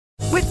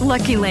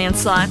Lucky Land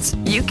Slots,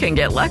 you can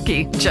get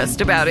lucky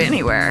just about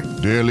anywhere.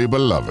 Dearly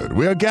beloved,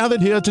 we are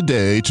gathered here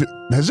today to...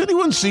 Has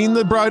anyone seen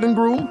the bride and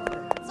groom?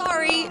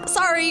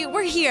 Sorry,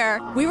 we're here.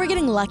 We were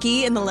getting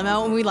lucky in the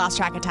limo and we lost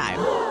track of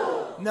time.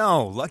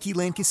 No, Lucky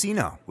Land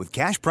Casino, with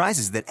cash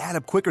prizes that add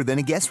up quicker than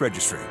a guest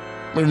registry.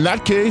 In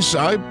that case,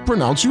 I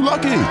pronounce you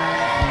lucky.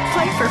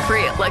 Play for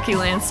free at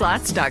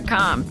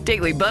LuckyLandSlots.com.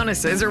 Daily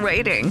bonuses are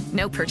waiting.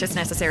 No purchase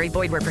necessary.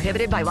 Void where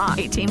prohibited by law.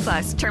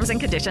 18+. Terms and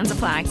conditions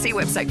apply. See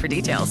website for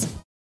details.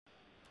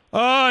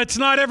 Oh, it's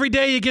not every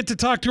day you get to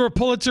talk to a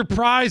Pulitzer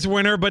Prize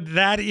winner, but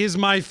that is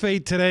my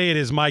fate today. It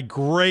is my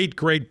great,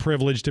 great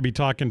privilege to be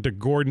talking to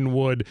Gordon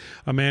Wood,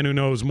 a man who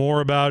knows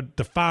more about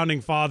the Founding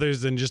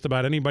Fathers than just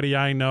about anybody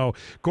I know.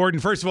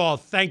 Gordon, first of all,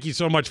 thank you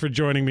so much for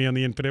joining me on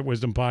the Infinite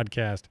Wisdom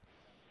Podcast.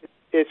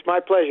 It's my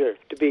pleasure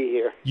to be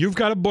here. You've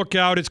got a book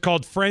out. It's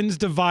called Friends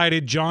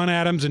Divided, John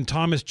Adams and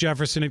Thomas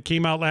Jefferson. It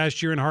came out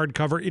last year in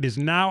hardcover. It is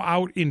now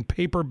out in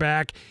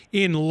paperback,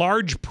 in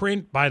large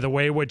print, by the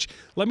way, which,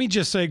 let me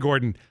just say,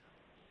 Gordon,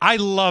 I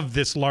love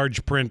this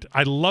large print.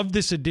 I love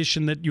this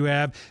edition that you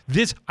have.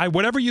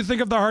 Whatever you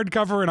think of the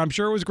hardcover, and I'm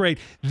sure it was great,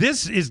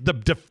 this is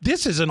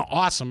an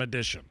awesome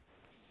edition.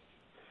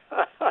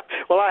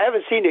 Well, I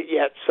haven't seen it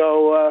yet,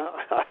 so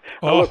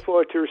I look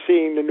forward to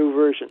seeing the new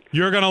version.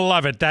 You're going to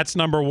love it. That's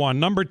number one.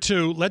 Number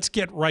two, let's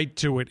get right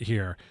to it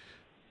here.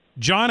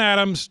 John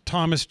Adams,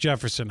 Thomas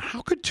Jefferson.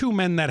 How could two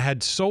men that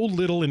had so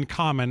little in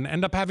common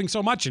end up having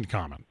so much in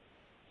common?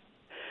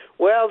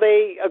 Well,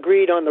 they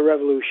agreed on the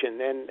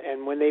Revolution,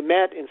 and when they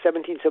met in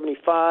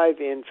 1775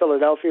 in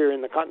Philadelphia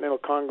in the Continental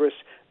Congress,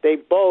 they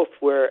both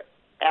were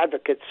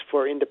advocates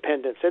for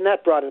independence, and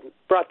that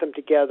brought them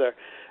together.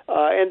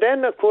 And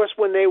then, of course,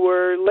 when they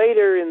were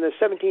later in the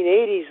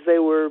 1780s, they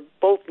were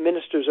both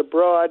ministers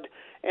abroad,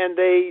 and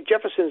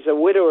Jefferson's a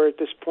widower at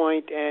this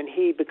point, and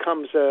he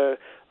becomes a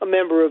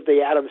member of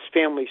the Adams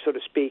family, so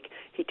to speak.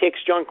 He takes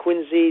John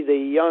Quincy, the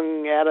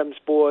young Adams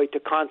boy, to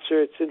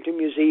concerts and to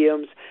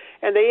museums,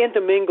 and they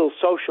intermingle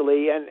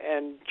socially,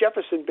 and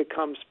Jefferson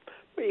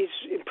he's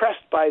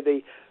impressed by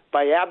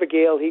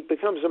Abigail. He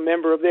becomes a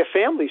member of their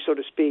family, so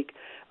to speak.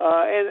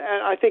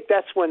 And I think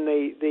that's when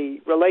the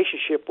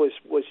relationship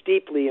was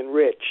deeply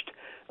enriched.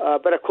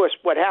 But, of course,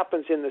 what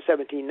happens in the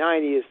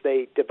 1790s is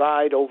they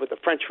divide over the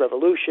French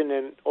Revolution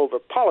and over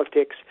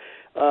politics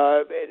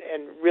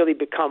and really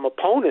become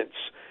opponents,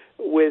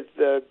 with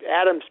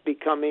Adams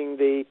becoming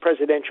the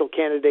presidential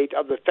candidate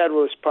of the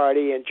Federalist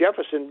Party and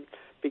Jefferson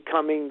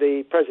becoming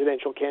the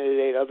presidential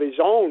candidate of his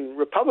own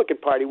Republican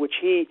Party, which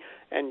he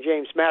and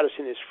James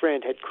Madison, his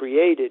friend, had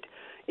created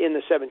in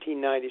the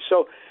 1790s.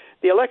 So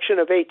the election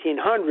of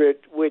 1800,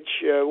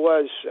 which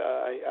was,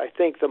 I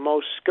think, the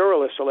most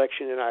scurrilous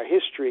election in our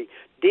history,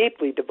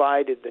 deeply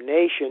divided the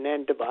nation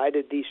and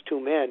divided these two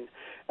men.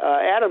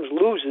 Adams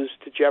loses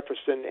to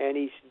Jefferson, and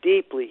he's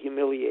deeply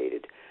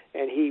humiliated,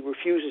 and he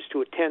refuses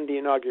to attend the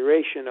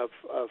inauguration of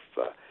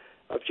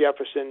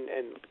Jefferson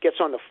and gets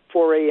on the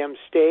 4 a.m.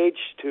 stage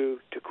to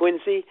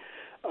Quincy,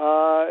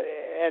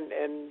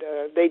 and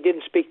they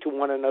didn't speak to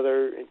one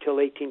another until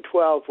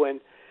 1812 when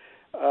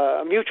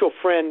a mutual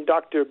friend,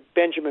 Dr.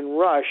 Benjamin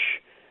Rush,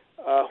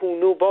 who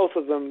knew both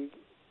of them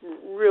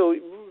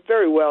really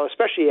very well,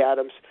 especially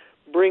Adams,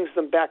 brings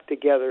them back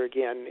together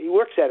again. He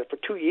works at it for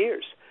 2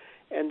 years.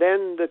 And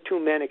then the two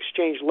men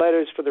exchange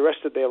letters for the rest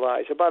of their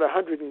lives, about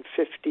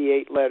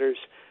 158 letters,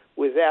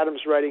 with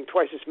Adams writing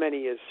twice as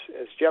many as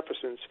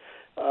Jefferson's,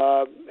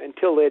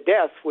 until their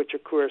death, which,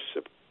 of course,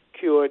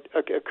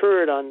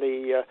 occurred on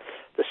the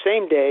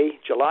same day,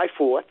 July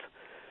 4th,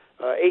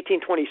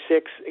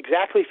 1826,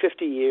 exactly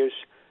 50 years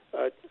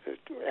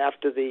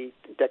after the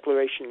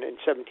Declaration in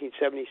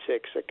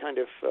 1776, a kind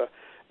of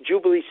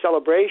Jubilee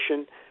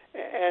celebration,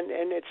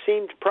 and it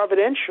seemed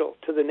providential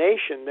to the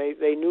nation.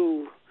 They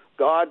knew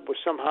God was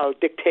somehow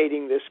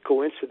dictating this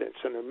coincidence,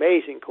 an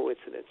amazing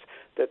coincidence,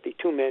 that the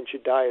two men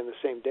should die on the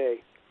same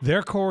day.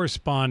 Their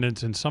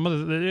correspondence and some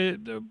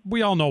of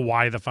we all know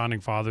why the Founding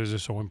Fathers are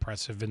so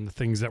impressive and the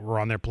things that were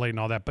on their plate and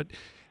all that. But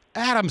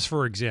Adams,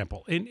 for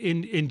example,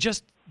 in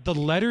just the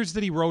letters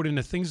that he wrote and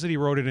the things that he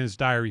wrote in his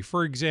diary,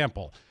 for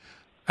example,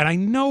 and I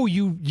know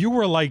you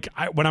were like,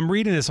 when I'm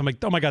reading this, I'm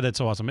like, oh my God, that's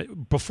so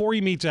awesome. Before he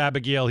meets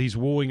Abigail, he's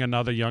wooing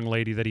another young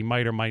lady that he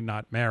might or might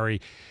not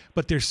marry.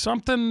 But there's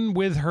something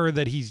with her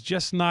that he's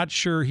just not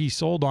sure he's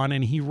sold on.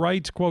 And he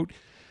writes, quote,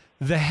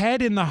 "The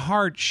head and the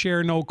heart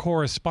share no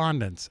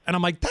correspondence." And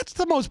I'm like, that's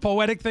the most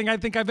poetic thing I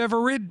think I've ever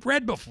read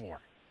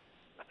before.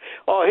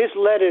 Oh, his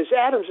letters,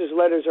 Adams's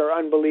letters are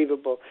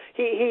unbelievable.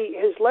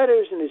 His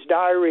letters and his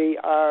diary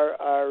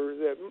are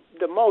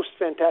the most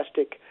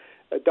fantastic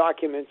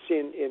documents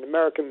in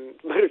American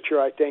literature,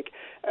 I think.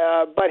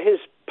 But his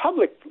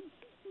public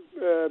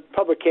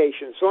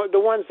publications, so the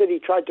ones that he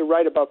tried to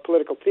write about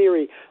political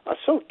theory, are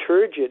so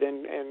turgid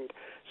and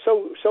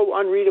so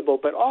unreadable.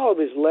 But all of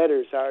his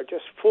letters are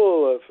just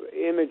full of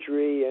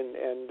imagery,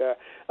 and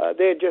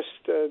they're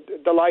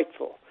just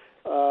delightful.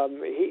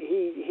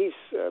 He's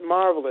a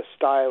marvelous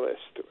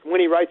stylist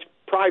when he writes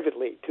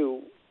privately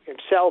to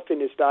himself in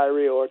his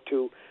diary or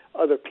to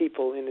other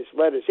people in his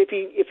letters, if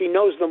he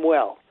knows them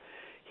well.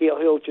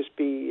 he'll just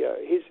be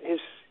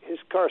his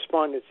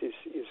correspondence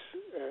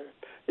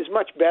is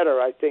much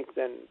better, I think,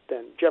 than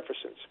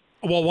Jefferson's.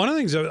 Well, one of the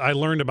things that I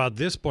learned about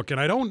this book, and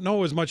I don't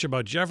know as much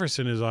about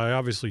Jefferson as I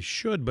obviously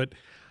should, but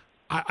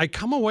I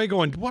come away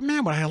going, well,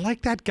 man, would I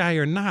like that guy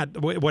or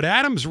not? What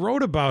Adams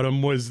wrote about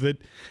him was that,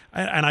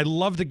 and I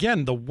loved,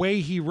 again, the way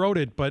he wrote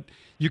it, but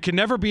you can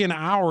never be an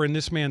hour in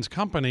this man's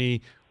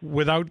company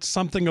without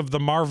something of the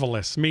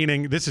marvelous,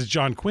 meaning, this is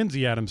John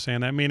Quincy Adams saying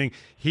that, meaning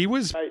he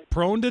was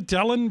prone to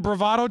telling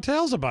bravado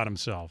tales about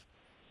himself.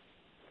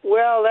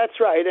 Well, that's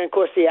right, and of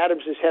course the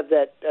Adamses have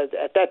that.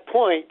 At that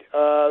point,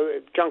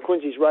 John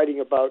Quincy's writing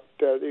about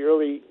the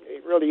early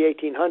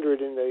 1800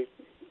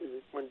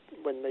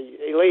 when the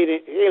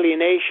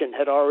alienation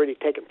had already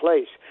taken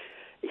place.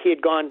 He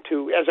had gone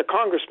to, as a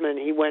congressman,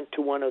 he went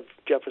to one of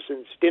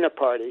Jefferson's dinner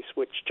parties,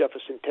 which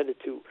Jefferson tended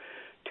to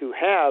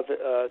have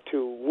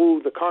to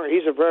woo the Congress.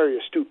 He's a very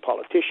astute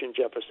politician,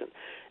 Jefferson,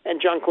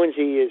 and John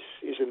Quincy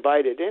is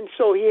invited, and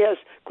so he has,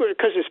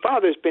 because his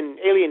father's been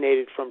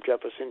alienated from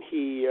Jefferson.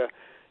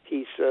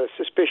 He's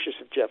suspicious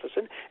of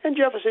Jefferson, and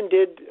Jefferson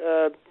did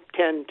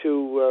tend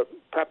to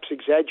perhaps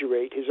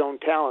exaggerate his own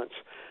talents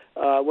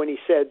when he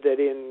said that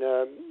in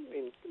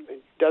a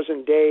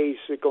dozen days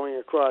going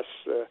across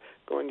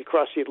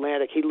the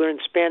Atlantic, he learned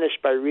Spanish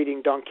by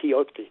reading Don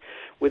Quixote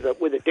with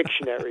a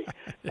dictionary.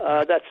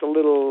 That's a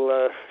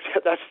little.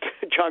 That's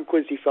John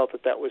Quincy felt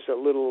that was a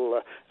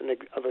little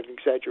of an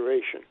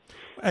exaggeration.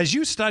 As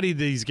you studied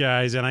these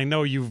guys, and I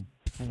know you've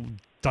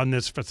done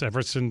this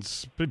ever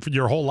since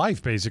your whole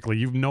life, basically.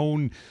 You've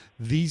known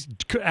these,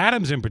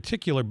 Adams in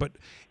particular, but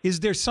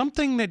is there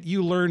something that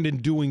you learned in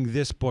doing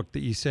this book that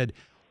you said,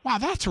 wow,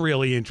 that's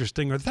really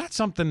interesting, or that's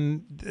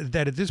something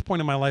that at this point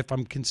in my life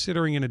I'm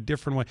considering in a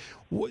different way?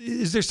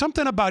 Is there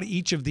something about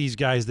each of these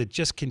guys that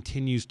just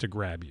continues to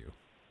grab you?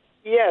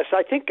 Yes,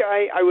 I think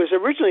I was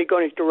originally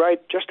going to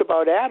write just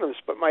about Adams,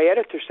 but my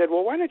editor said,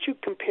 well, why don't you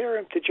compare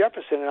him to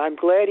Jefferson? And I'm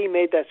glad he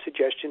made that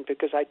suggestion,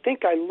 because I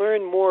think I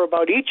learned more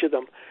about each of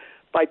them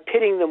by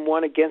pitting them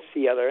one against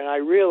the other. And I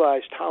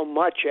realized how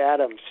much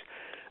Adams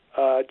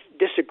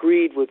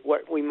disagreed with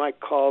what we might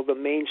call the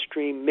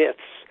mainstream myths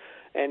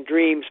and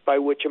dreams by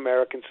which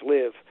Americans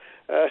live,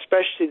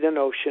 especially the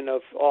notion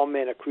of all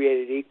men are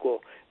created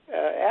equal.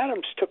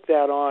 Adams took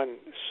that on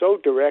so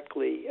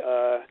directly,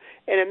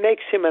 and it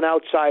makes him an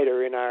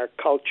outsider in our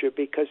culture,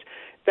 because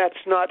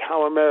that's not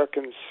how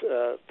Americans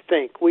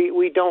think.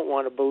 We don't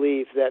want to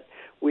believe that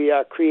we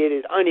are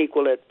created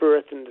unequal at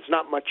birth and there's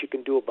not much you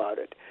can do about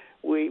it.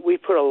 We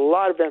put a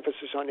lot of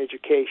emphasis on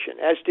education,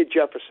 as did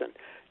Jefferson.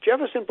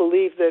 Jefferson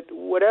believed that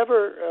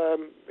whatever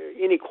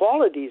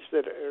inequalities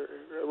that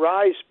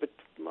arise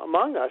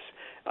among us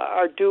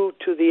are due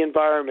to the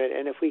environment,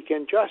 and if we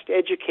can just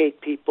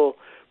educate people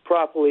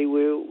properly,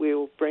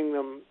 we'll bring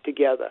them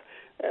together.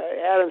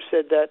 Adams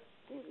said that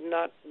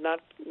not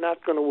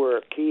going to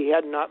work. He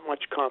had not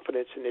much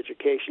confidence in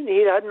education.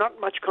 He had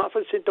not much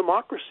confidence in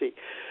democracy.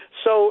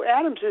 So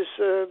Adams is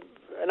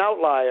an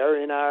outlier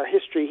in our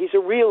history. He's a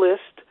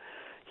realist.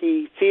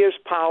 He fears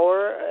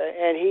power,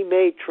 and he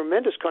made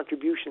tremendous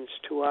contributions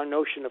to our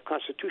notion of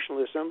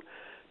constitutionalism,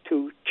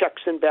 to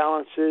checks and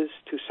balances,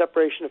 to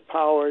separation of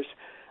powers.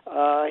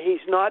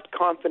 He's not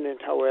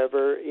confident,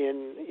 however,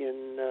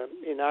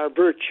 in our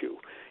virtue.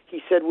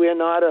 He said we are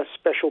not a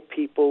special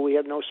people. We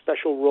have no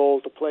special role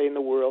to play in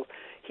the world.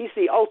 He's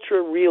the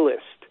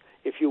ultra-realist,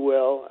 if you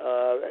will,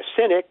 a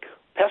cynic,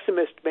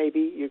 pessimist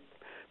maybe,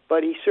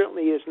 but he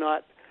certainly is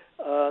not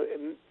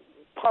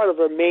part of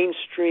a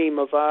mainstream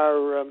of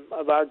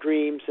our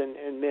dreams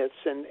and myths,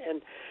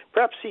 and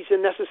perhaps he's a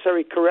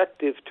necessary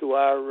corrective to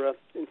our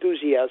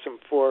enthusiasm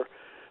for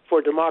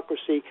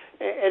democracy.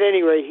 At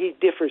any rate, he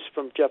differs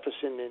from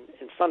Jefferson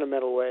in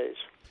fundamental ways.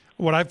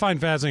 What I find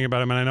fascinating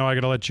about him, and I know I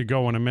got to let you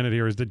go in a minute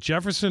here, is that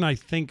Jefferson, I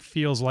think,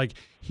 feels like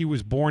he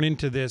was born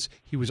into this.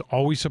 He was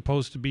always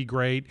supposed to be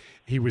great.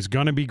 He was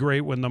going to be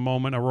great when the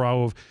moment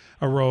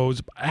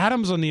arose.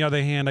 Adams, on the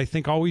other hand, I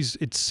think always,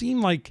 it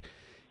seemed like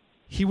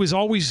he was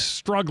always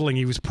struggling.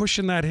 He was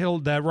pushing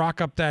that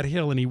rock up that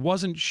hill, and he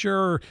wasn't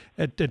sure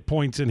at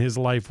points in his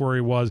life where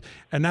he was.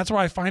 And that's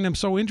why I find him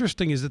so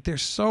interesting, is that they're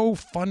so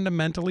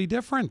fundamentally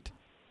different.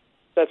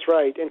 That's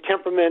right. In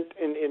temperament,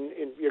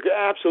 you're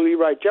absolutely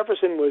right.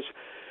 Jefferson was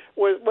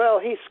well,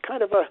 he's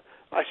kind of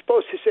I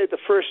suppose to say, the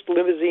first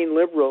limousine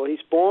liberal.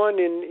 He's born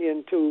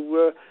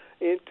into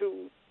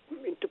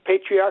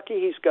patriarchy.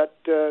 He's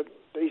a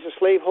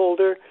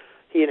slaveholder.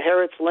 He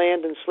inherits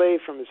land and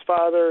slave from his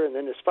father and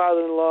then his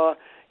father-in-law.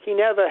 He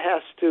never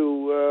has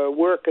to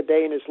work a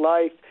day in his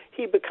life.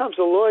 He becomes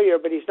a lawyer,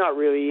 but he's not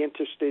really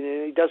interested in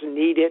it. He doesn't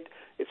need it.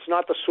 It's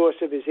not the source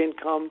of his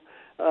income.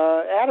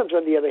 Adams,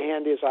 on the other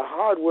hand, is a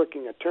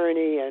hard-working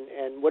attorney,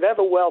 and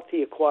whatever wealth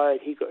he acquired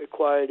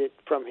it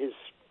from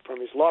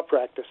his law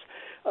practice.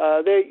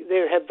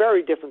 They have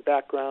very different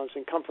backgrounds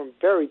and come from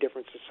very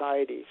different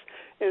societies.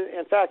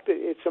 In fact,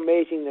 it's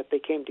amazing that they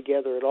came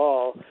together at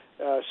all.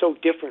 So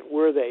different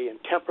were they in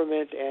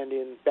temperament and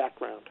in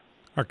background.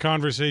 Our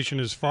conversation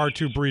is far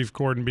too brief,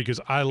 Gordon, because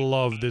I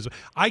love this.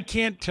 I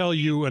can't tell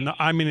you, and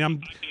I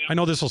mean, I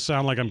know this will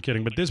sound like I'm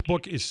kidding, but this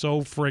book is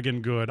so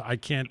friggin' good. I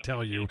can't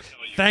tell you.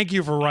 Thank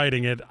you for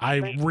writing it.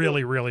 I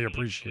really, really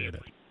appreciate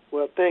it.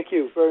 Well, thank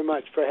you very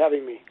much for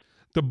having me.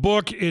 The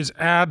book is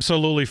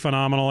absolutely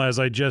phenomenal. As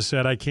I just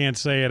said, I can't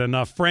say it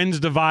enough. Friends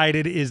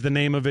Divided is the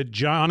name of it.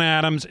 John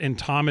Adams and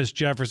Thomas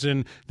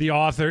Jefferson. The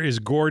author is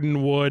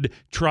Gordon Wood.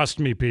 Trust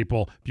me,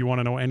 people, if you want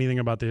to know anything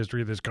about the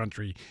history of this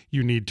country,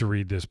 you need to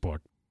read this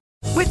book.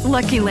 With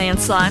Lucky Land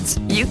Slots,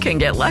 you can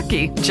get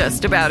lucky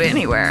just about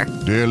anywhere.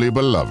 Dearly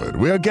beloved,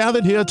 we are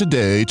gathered here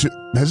today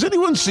to... Has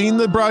anyone seen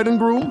the bride and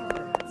groom?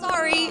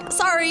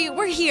 Sorry,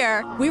 we're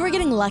here. We were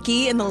getting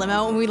lucky in the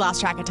limo and we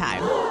lost track of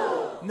time.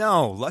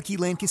 No, Lucky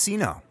Land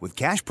Casino, with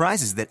cash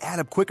prizes that add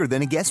up quicker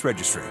than a guest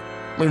registry.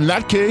 In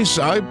that case,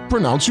 I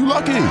pronounce you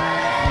lucky.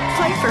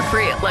 Play for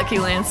free at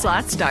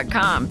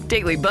LuckyLandSlots.com.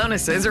 Daily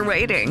bonuses are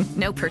waiting.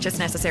 No purchase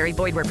necessary.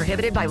 Void where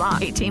prohibited by law.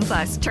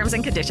 18+. Terms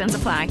and conditions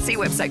apply. See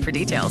website for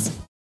details.